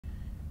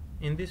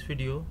In this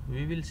video,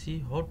 we will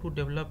see how to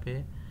develop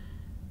a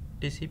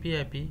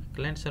TCP/IP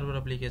client-server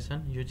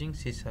application using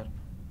C#.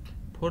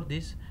 For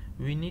this,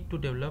 we need to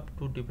develop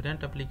two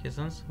different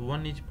applications.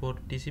 One is for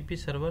TCP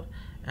server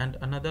and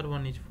another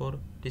one is for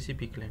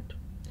TCP client.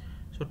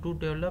 So to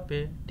develop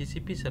a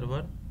TCP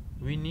server,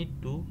 we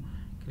need to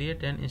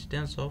create an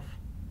instance of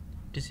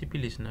TCP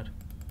listener.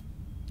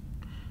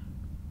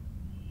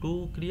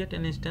 To create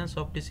an instance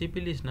of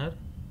TCP listener,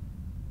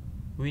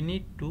 we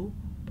need to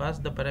pass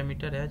the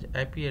parameter as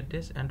IP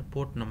address and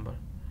port number.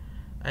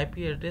 IP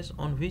address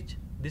on which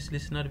this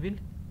listener will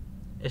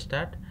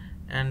start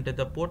and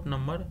the port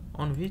number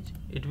on which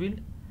it will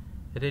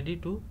ready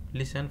to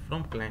listen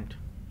from client.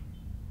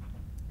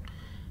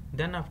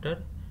 Then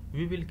after,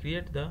 we will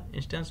create the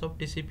instance of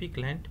TCP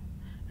client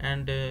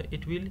and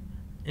it will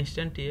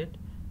instantiate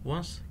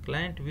once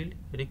client will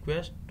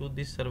request to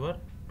this server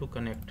to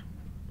connect.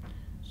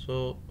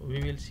 So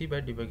we will see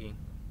by debugging.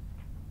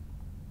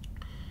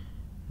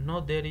 Now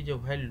there is a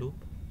while loop.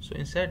 So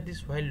inside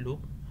this while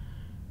loop,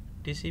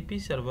 TCP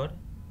server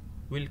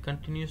will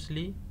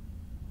continuously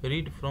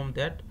read from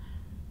that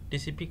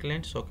TCP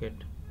client socket.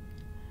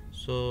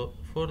 So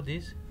for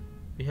this,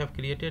 we have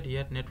created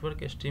here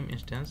network stream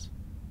instance,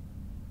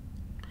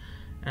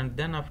 and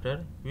then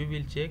after we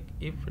will check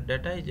if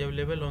data is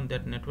available on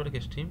that network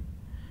stream.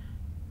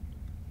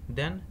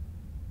 Then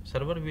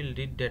server will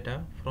read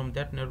data from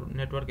that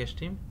network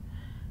stream,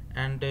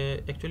 and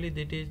actually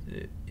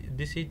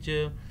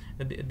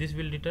this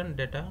will return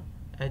data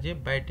as a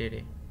byte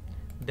array.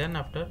 Then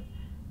after,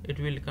 it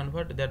will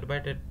convert that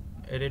byte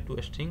array to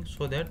a string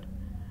so that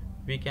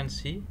we can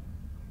see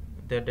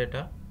the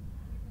data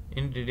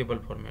in readable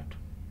format.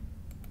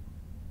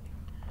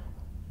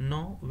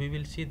 Now we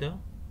will see the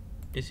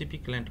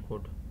TCP client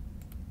code.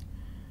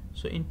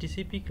 So in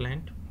TCP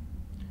client,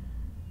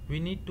 we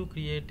need to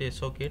create a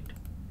socket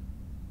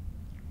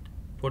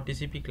for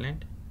TCP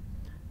client.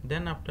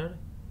 Then after,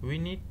 we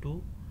need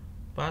to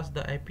pass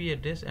the IP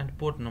address and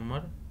port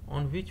number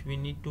on which we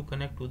need to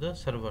connect to the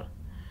server.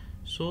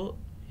 So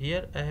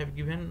here I have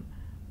given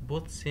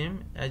both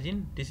same as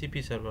in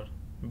TCP server,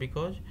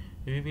 because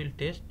we will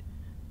test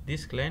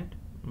this client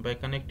by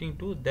connecting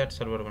to that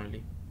server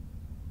only.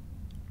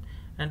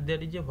 And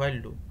there is a while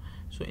loop.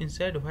 So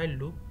inside while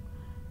loop,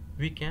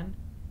 we can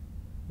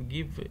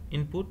give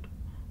input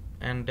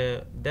and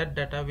that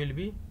data will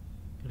be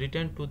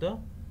returned to the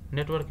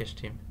network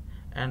stream,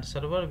 and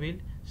server will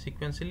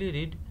sequentially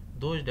read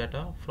those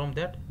data from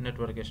that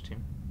network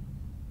stream.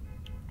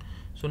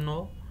 So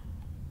now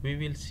we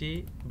will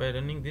see by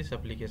running this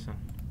application.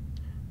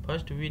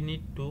 First we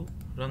need to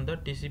run the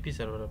TCP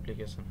server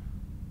application.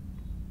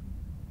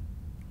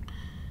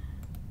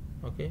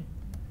 Okay,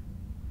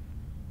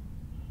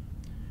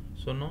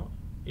 so now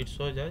it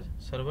shows as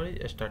server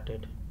is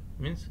started,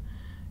 means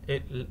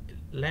a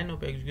line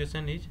of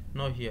execution is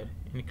now here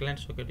in client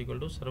socket equal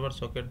to server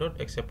socket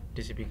dot accept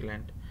TCP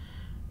client.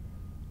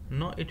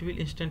 Now it will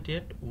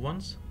instantiate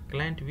once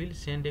client will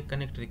send a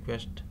connect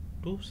request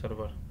to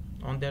server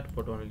on that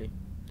port only.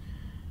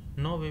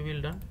 Now we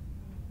will run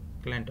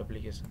client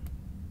application.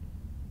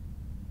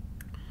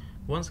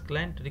 Once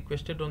client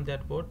requested on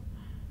that port,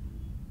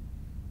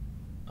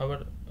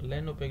 our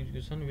line of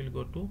execution will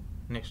go to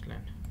next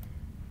line.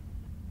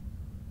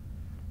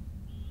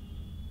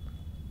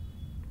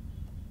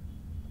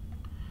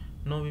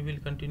 Now we will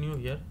continue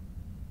here.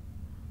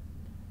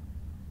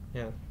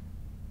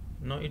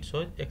 Now it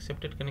shows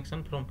accepted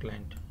connection from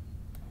client,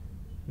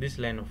 this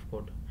line of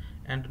code,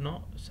 and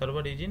now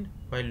server is in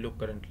while loop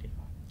currently.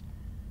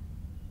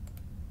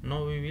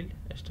 Now we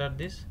will start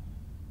this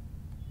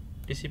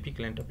TCP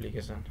client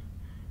application.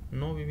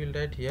 Now we will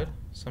write here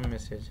some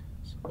message,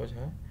 suppose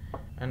hi,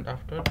 and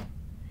after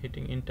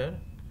hitting enter,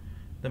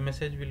 the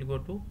message will go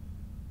to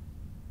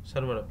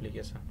server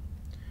application.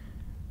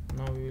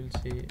 Now we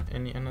will see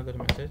another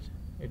message,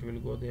 it will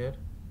go there.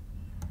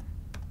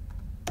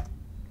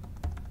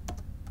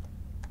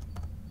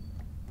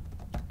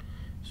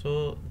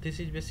 So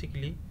this is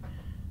basically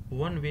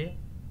one way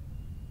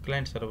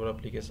client server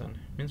application,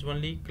 means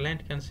only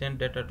client can send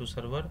data to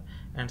server,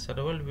 and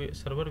server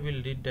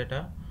will read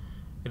data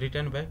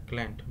written by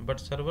client, but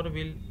server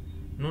will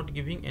not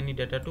giving any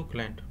data to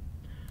client.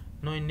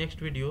 Now in next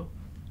video,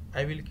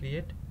 I will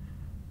create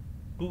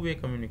two-way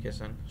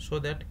communication so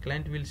that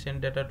client will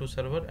send data to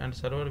server and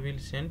server will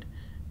send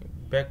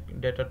back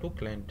data to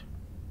client.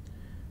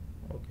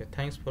 Okay,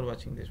 thanks for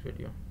watching this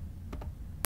video.